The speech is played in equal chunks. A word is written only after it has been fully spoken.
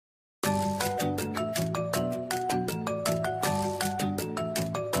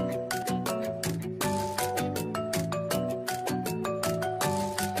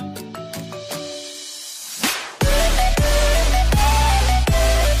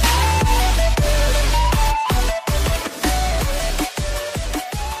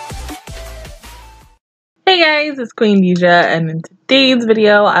guys, it's Queendija, and in today's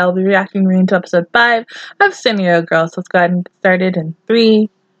video, I'll be reacting to episode 5 of Senryu Girl. So let's go ahead and get started in 3,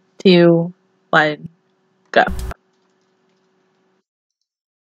 2, 1, go.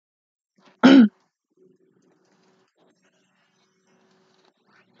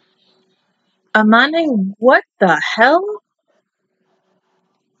 Amane, what the hell?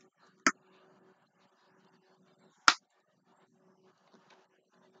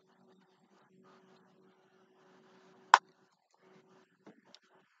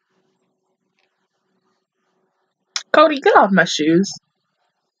 Cody, get off my shoes.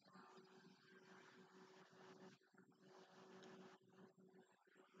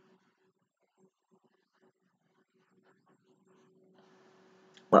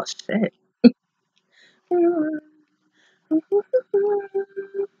 Well, shit.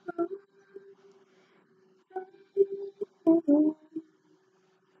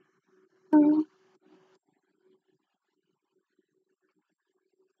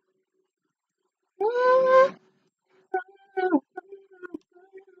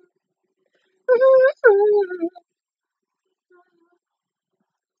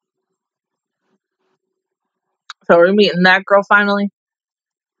 So we're meeting that girl finally?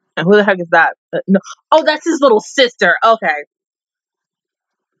 And who the heck is that? No. Oh, that's his little sister. Okay.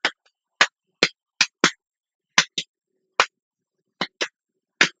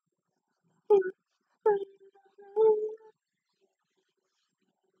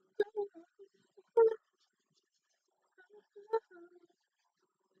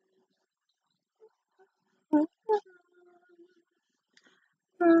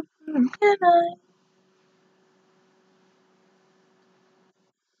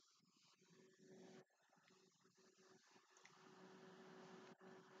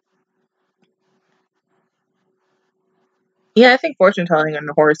 Yeah, I think fortune telling and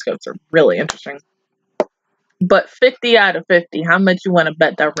horoscopes are really interesting. But 50 out of 50, how much you want to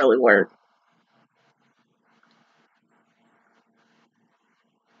bet that really worked?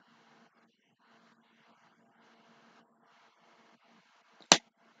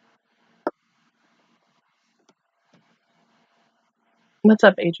 What's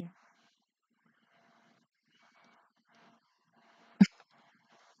up, Adrian?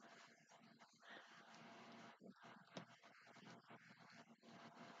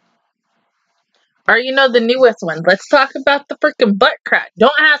 Or the newest one. Let's talk about the freaking butt crack.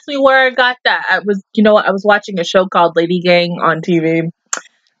 Don't ask me where I got that. I was watching a show called Lady Gang on TV,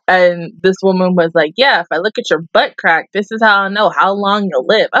 and this woman was like, "Yeah, if I look at your butt crack, this is how I know how long you'll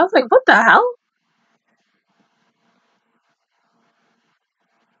live." I was like, "What the hell?"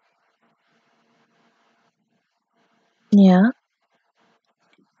 Yeah.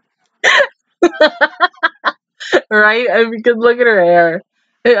 Right? I mean, because look at her hair.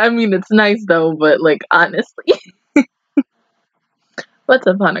 I mean, it's nice though, but like honestly, what's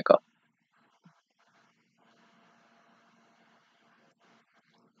up, Hanako?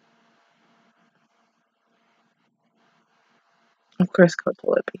 Of course, go to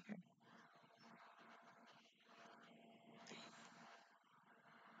Lippy.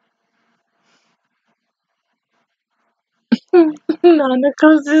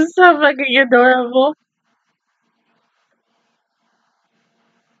 Hanako's is so fucking adorable.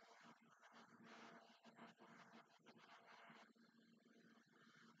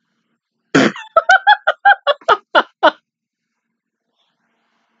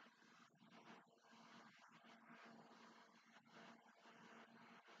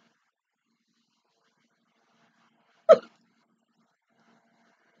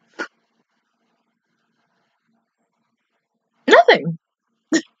 Nothing.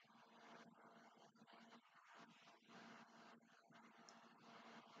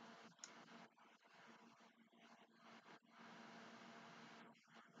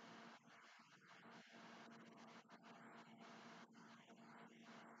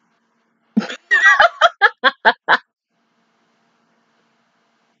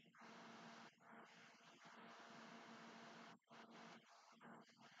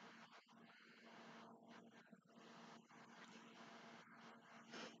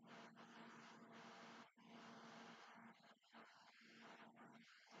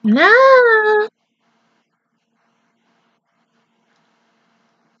 Nah.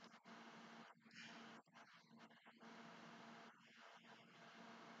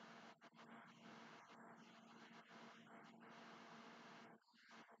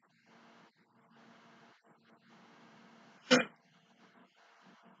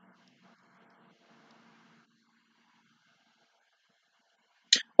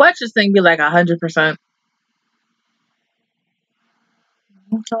 Watch this thing be like 100%.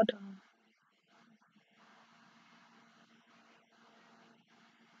 Hold on.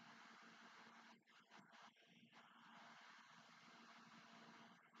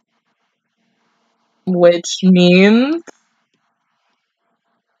 which means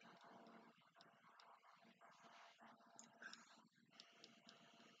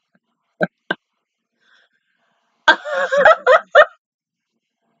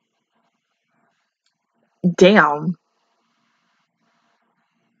damn.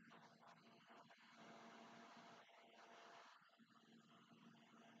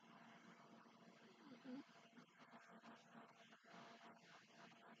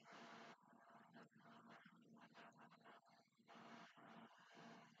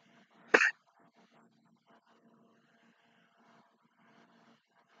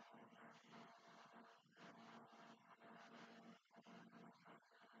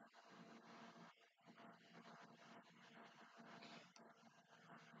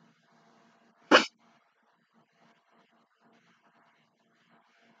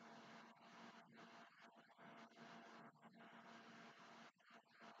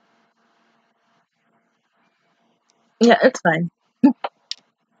 Yeah, it's fine.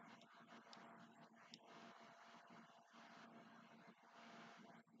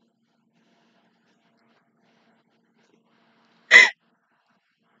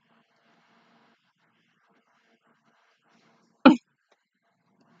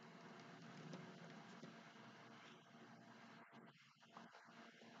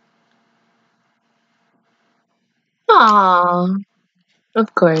 Aww,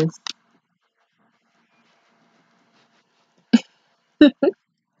 of course.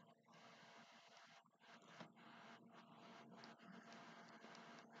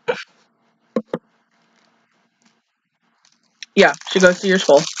 Yeah, she goes to your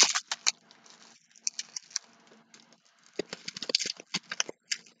school.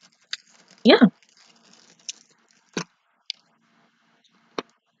 Yeah.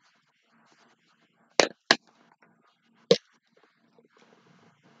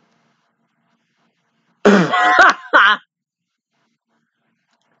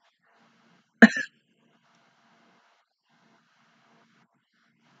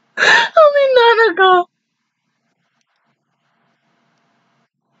 Oh my god,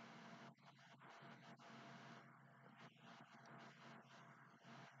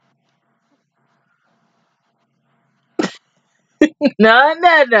 no,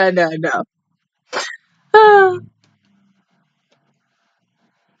 no, no, no, no.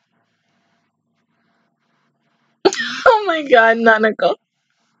 Oh my god, Nanako.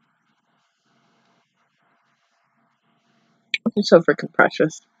 You're so freaking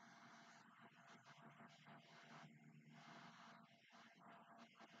precious.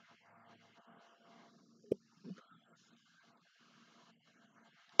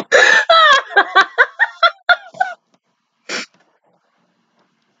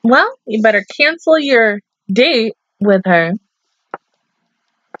 Well, you better cancel your date with her.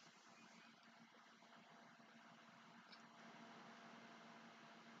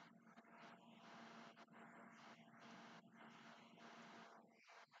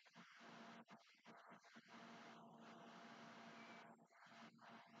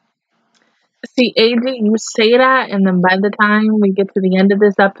 See, AJ, you say that, and then by the time we get to the end of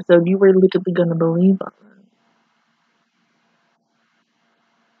this episode, you were literally gonna believe it.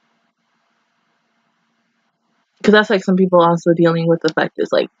 Because that's like some people also dealing with the fact is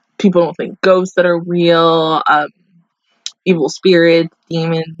like people don't think ghosts that are real, evil spirits,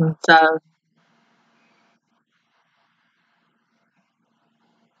 demons, and stuff.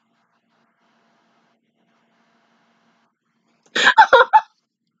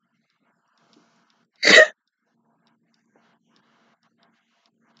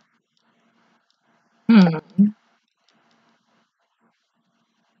 Hmm.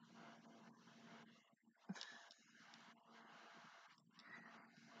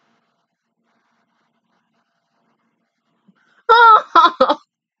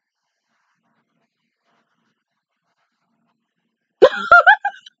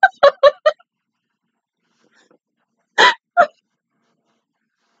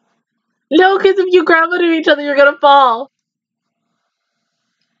 No, because if you grab onto each other, you're gonna fall.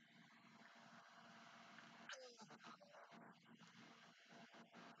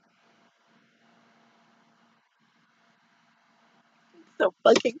 So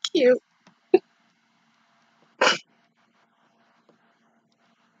fucking cute.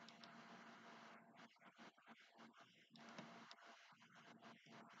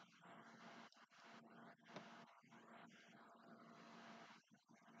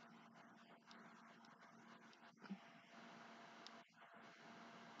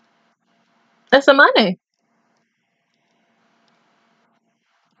 That's the money.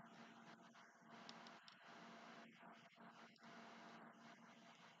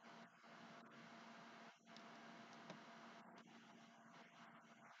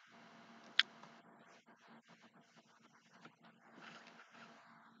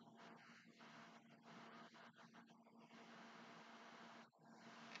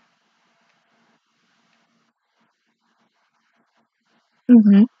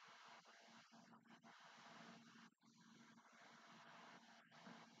 Mm-hmm.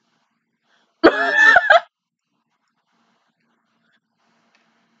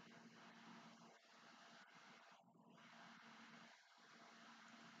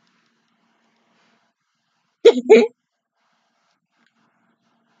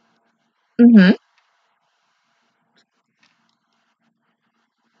 Mm-hmm.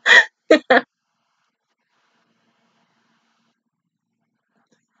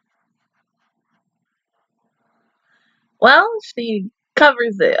 Well, she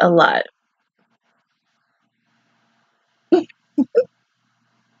covers it a lot.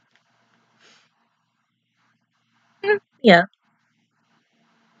 Yeah.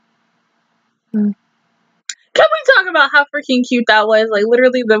 Mm. Can we talk about how freaking cute that was? Like,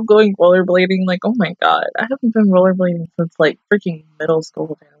 literally them going rollerblading. Like, oh my god. I haven't been rollerblading since, like, freaking middle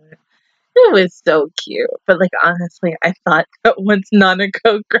school. Damn it. It was so cute. But, like, honestly, I thought that once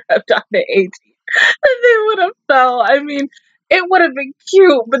Nanako grabbed onto AT, that they would have fell. I mean, it would have been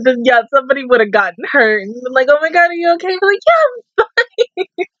cute, but then, yeah, somebody would have gotten hurt. And been like, oh my god, are you okay? Be like, yeah.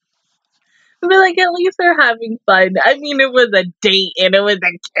 But, like, at least they're having fun. I mean, it was a date, and it was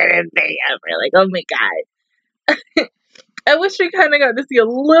the cutest day ever. Like, oh my god. I wish we kind of got to see a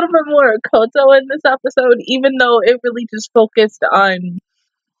little bit more of Koto in this episode, even though it really just focused on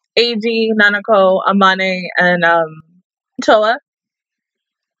AG, Nanako, Amane, and Toa.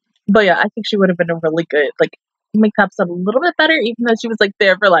 But yeah, I think she would have been a really good, like, make the episode a little bit better, even though she was like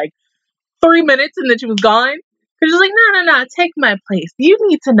there for like 3 minutes and then she was gone. Cause she's like, no, take my place. You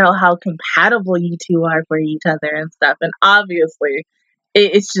need to know how compatible you two are for each other and stuff. And obviously,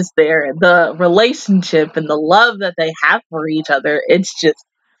 it's just there. The relationship and the love that they have for each other, it's just.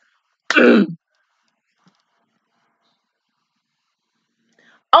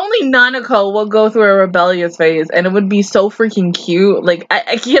 Only Nanako will go through a rebellious phase, and it would be so freaking cute. Like,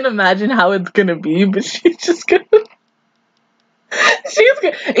 I can't imagine how it's gonna be, but she's just gonna. She's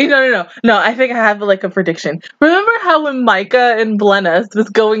good. No. I think I have like a prediction. Remember how when Micah and Blennis was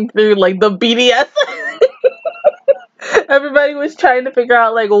going through like the BDS, everybody was trying to figure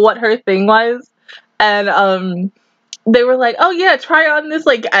out like what her thing was, and they were like, "Oh yeah, try on this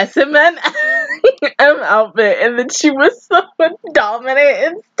like SMN outfit," and then she was so dominant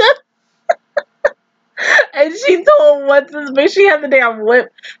and stuff. And she told what's his face, she had the damn whip,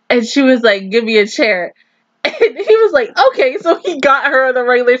 and she was like, "Give me a chair." And he was like, okay, so he got her on the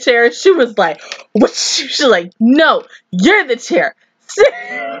regular chair, and she was like, what? She's like, no, you're the chair.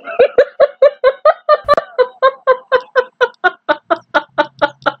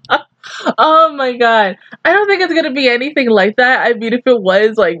 Oh my god. I don't think it's gonna be anything like that. I mean, if it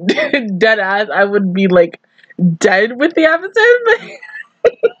was like dead ass, I would be like dead with the episode,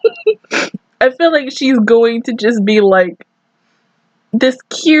 but I feel like she's going to just be like this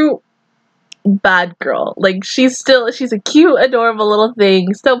cute bad girl. Like, she's a cute, adorable little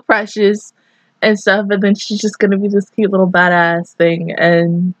thing, still precious and stuff, but then she's just gonna be this cute little badass thing,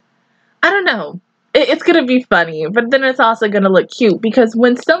 and I don't know. It's gonna be funny, but then it's also gonna look cute, because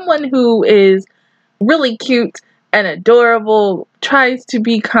when someone who is really cute and adorable tries to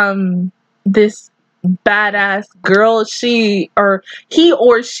become this badass girl, he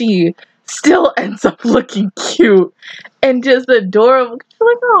or she still ends up looking cute and just adorable. You're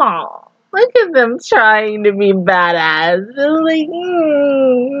like, oh, look at them trying to be badass. They're like,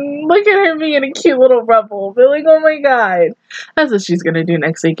 look at her being a cute little rebel. They're like, oh my god. That's what she's gonna do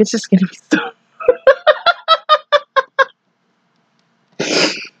next week. It's just gonna be so.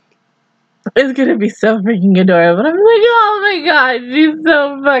 It's gonna be so freaking adorable. I'm like, oh my god, she's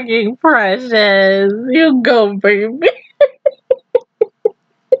so fucking precious. You go, baby.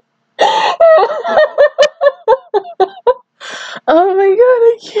 Oh my god,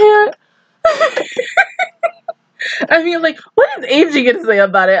 I can't. I mean, like, what is AG gonna say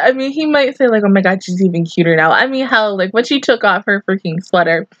about it? I mean, he might say, like, oh my god, she's even cuter now. I mean, how, like, when she took off her freaking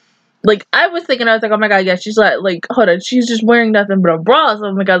sweater, like, I was like, oh my god, yeah, she's like, hold on, she's just wearing nothing but a bra, so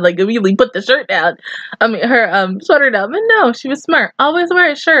oh my god, like, immediately put the shirt down. I mean, her, sweater down. But no, she was smart. Always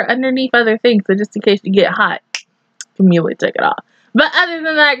wear a shirt underneath other things, so just in case you get hot, immediately take it off. But other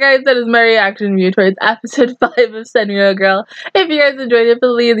than that, guys, that is my reaction review towards episode 5 of Senryu Girl. If you guys enjoyed it,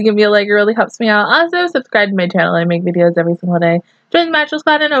 please give me a like. It really helps me out. Also, subscribe to my channel. I make videos every single day. Join the Matchel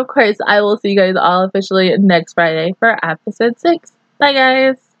Squad, and of course, I will see you guys all officially next Friday for episode 6. Bye,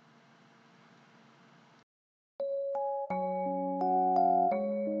 guys!